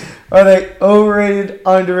 Are they overrated,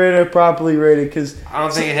 underrated, or properly rated? Because I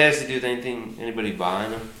don't think it has to do with anything, anybody buying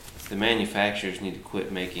them. The manufacturers need to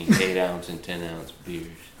quit making 8-ounce and 10-ounce beers.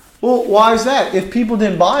 Well, why is that? If people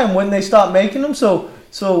didn't buy them, wouldn't they stop making them? So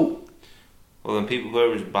Well, then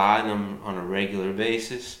whoever's buying them on a regular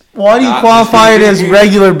basis. why do you qualify it as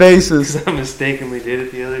regular basis? Because I mistakenly did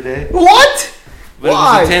it the other day. What? But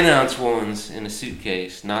Why? it was the 10-ounce ones in a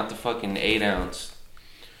suitcase, not the fucking 8-ounce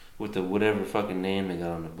with the whatever fucking name they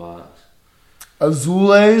got on the box.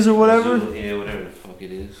 Azules or whatever? Yeah, whatever the fuck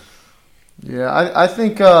it is. Yeah, I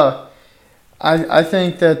think I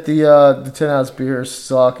think that the 10-ounce beers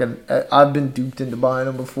suck, and I've been duped into buying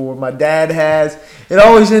them before. My dad has. It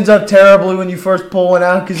always ends up terribly when you first pull one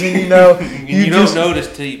out, because then you know you don't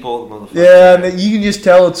notice till you pull the motherfucker. Yeah, and you can just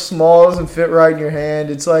tell it's small, doesn't fit right in your hand.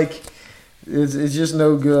 It's like it's just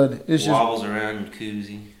no good. It's wobbles around in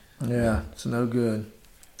koozie. Yeah, it's no good.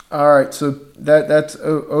 All right, so that's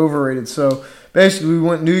overrated. So basically, we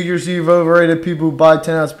went New Year's Eve overrated. People who buy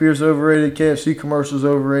 10-ounce beers overrated. KFC commercials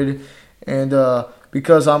overrated. And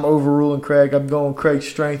because I'm overruling Craig, I'm going Craig's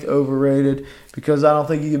strength overrated, because I don't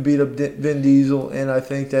think he can beat up Vin Diesel, and I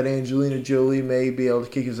think that Angelina Jolie may be able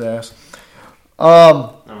to kick his ass. I'm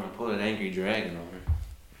going to pull that angry dragon on her.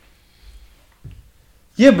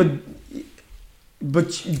 Yeah,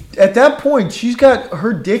 but at that point, she's got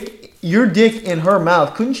your dick in her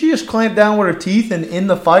mouth. Couldn't she just clamp down with her teeth and end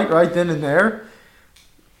the fight right then and there?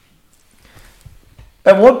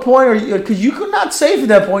 At what point are you? Because you're not safe at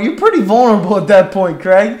that point. You're pretty vulnerable at that point,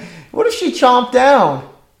 Craig. What if she chomped down?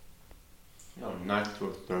 Knife to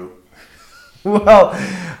her throat. Well,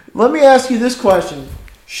 let me ask you this question.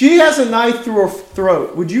 She has a knife through her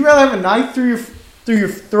throat. Would you rather have a knife through your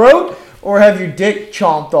throat, or have your dick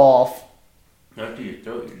chomped off? Not through your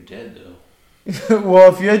throat. You're dead, though.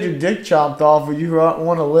 Well, if you had your dick chomped off, would you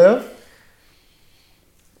want to live?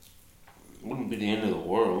 Wouldn't be the end of the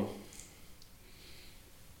world.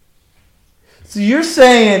 So you're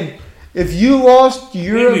saying if you lost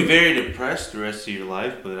your... You'd be very depressed the rest of your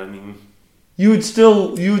life, but I mean... You would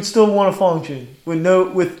still want to function with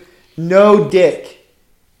no dick.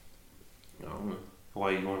 No.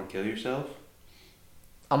 Why, you want to kill yourself?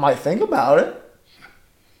 I might think about it.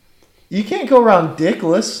 You can't go around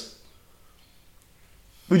dickless.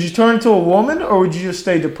 Would you turn into a woman, or would you just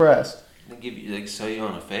stay depressed? They give you, sell you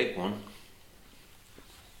on a fake one.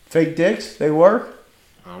 Fake dicks? They work?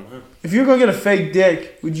 I don't know. If you're going to get a fake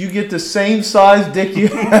dick, would you get the same size dick you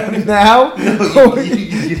have now?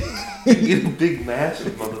 You get a big,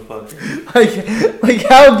 massive motherfucker. Like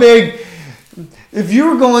how big? If you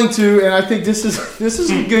were going to, and I think this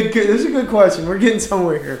is a good question. We're getting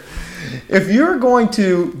somewhere here. If you're going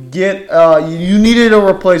to get, you needed a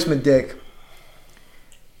replacement dick.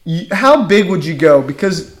 How big would you go?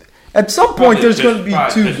 Because at some point there's going to be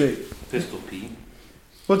too big. Pistol Pete.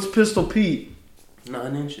 What's Pistol Pete?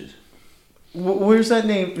 9 inches. Where's that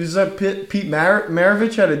name? Is that Pete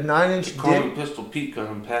Maravich had a 9-inch dick? Call him Pistol Pete because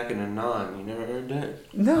I'm packing a 9. You never heard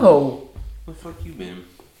that? No. Where the fuck you been?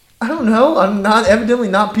 I don't know. I'm evidently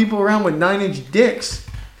not people around with 9-inch dicks.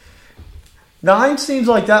 9 seems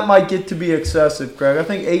like that might get to be excessive, Craig. I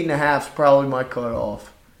think 8.5 is probably my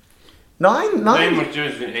cutoff. 9. Name much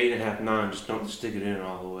difference between 8.5 and 9. Just don't stick it in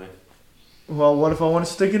all the way. Well, what if I want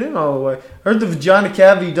to stick it in all the way? I heard the vagina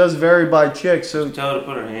cavity does vary by chick, so... Tell her to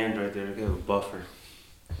put her hand right there to get a buffer.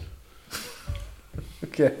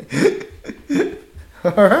 Okay.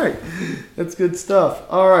 All right. That's good stuff.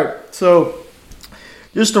 All right. So,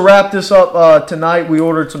 just to wrap this up, tonight we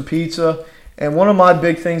ordered some pizza, And one of my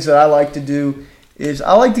big things that I like to do is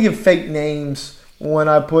I like to give fake names when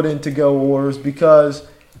I put in to-go orders because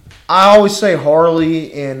I always say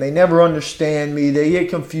Harley and they never understand me. They get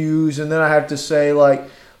confused and then I have to say like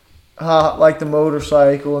the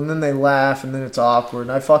motorcycle and then they laugh and then it's awkward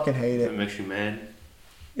and I fucking hate it. That makes you mad?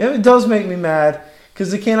 Yeah, it does make me mad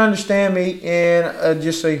because they can't understand me and I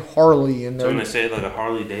just say Harley. And So when they say like a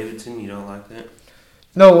Harley Davidson, you don't like that?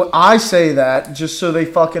 no, I say that just so they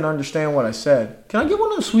fucking understand what I said. Can I get one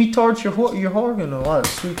of those sweet tarts? You're hogging a lot of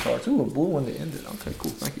sweet tarts. Ooh, a blue one to end it. Okay,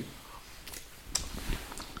 cool. Thank you.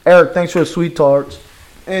 Eric, thanks for the sweet tarts.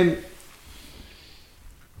 And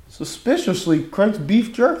suspiciously, Craig's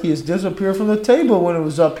beef jerky has disappeared from the table when it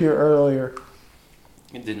was up here earlier.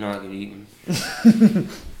 It did not get eaten.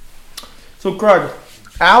 So, Craig,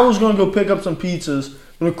 Al was going to go pick up some pizzas,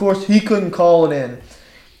 but of course he couldn't call it in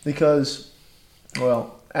because,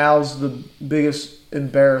 well, Al's the biggest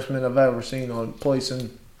embarrassment I've ever seen on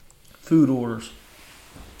placing food orders.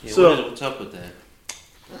 Yeah, So- what's up with that?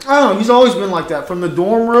 I don't know, he's always been like that. From the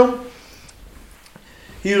dorm room,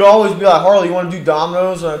 he would always be like, Harley, you want to do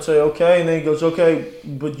Domino's? And I'd say, okay. And then he goes, okay,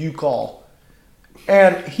 but you call.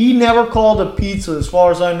 And he never called a pizza, as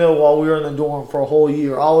far as I know, while we were in the dorm for a whole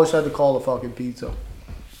year. I always had to call the fucking pizza.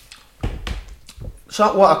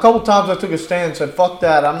 So, well, a couple times I took a stand and said, fuck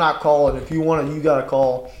that, I'm not calling. If you want it, you got to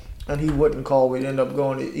call. And he wouldn't call. We'd end up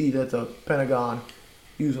going to eat at the Pentagon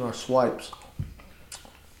using our swipes.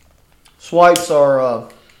 Swipes are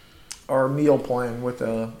our meal plan with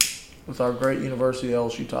our great University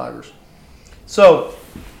LSU Tigers. So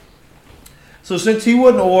since he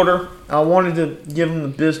wouldn't order, I wanted to give him the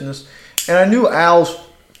business. And I knew Al's,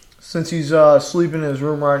 since he's sleeping in his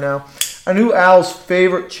room right now, I knew Al's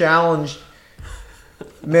favorite challenge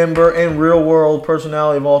member and Real World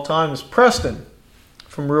personality of all time is Preston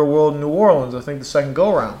from Real World in New Orleans, I think the second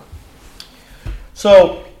go-around.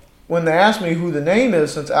 So when they asked me who the name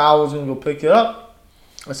is, since Al was going to go pick it up,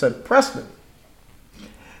 I said, Preston.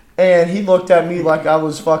 And he looked at me like I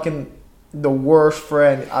was fucking the worst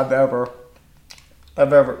friend he's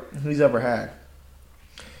ever had.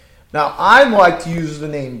 Now, I like to use the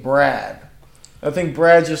name Brad. I think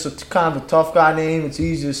Brad's just a kind of a tough guy name. It's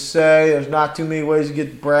easy to say. There's not too many ways to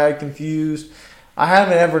get Brad confused. I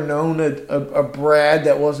haven't ever known a Brad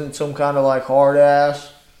that wasn't some kind of like hard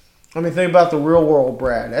ass. I mean, think about the Real World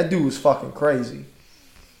Brad. That dude was fucking crazy.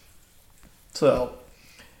 So,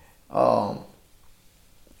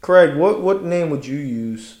 Craig, what name would you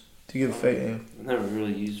use to give a fake name? I never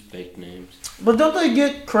really used fake names. But don't they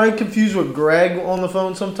get Craig confused with Greg on the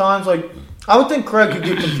phone sometimes? Like, I would think Craig could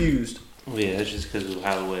get confused. Well, yeah, that's just because of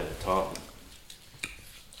how the way I talk.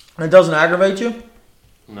 And it doesn't aggravate you?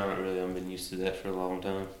 Not really. I've been used to that for a long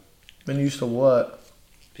time. Been used to what?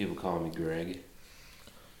 People call me Greg.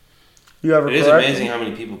 You ever It is correct amazing me? how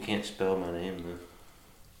many people can't spell my name, though.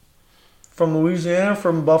 From Louisiana or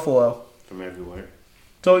from Buffalo? From everywhere.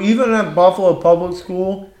 So even at Buffalo Public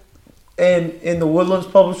School and in the Woodlands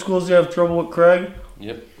Public Schools, you have trouble with Craig?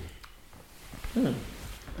 Yep.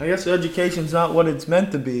 I guess education's not what it's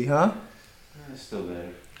meant to be, huh? It's still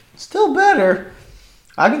better. Still better.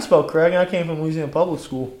 I can spell Craig, and I came from Louisiana Public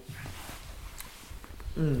School.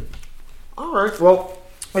 All right. Well,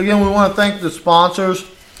 again, we want to thank the sponsors.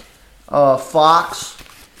 Fox.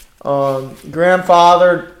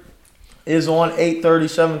 Grandfather is on 8:30,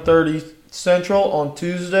 7:30 Central on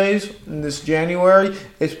Tuesdays in this January.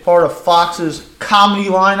 It's part of Fox's comedy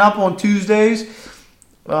lineup on Tuesdays.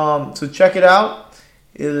 So check it out.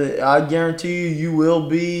 I guarantee you will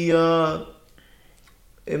be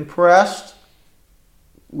impressed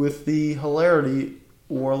with the hilarity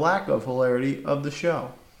or lack of hilarity of the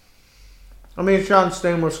show. I mean, if John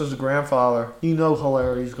Stamos is a grandfather, you know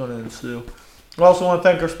hilarity is going to ensue. We also want to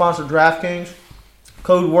thank our sponsor, DraftKings.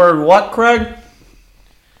 Code word what, Craig?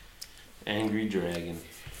 Angry Dragon.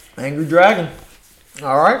 Angry Dragon.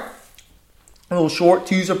 All right. A little short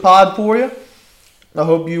teaser pod for you. I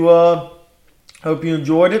hope you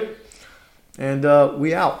enjoyed it. And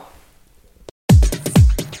we out.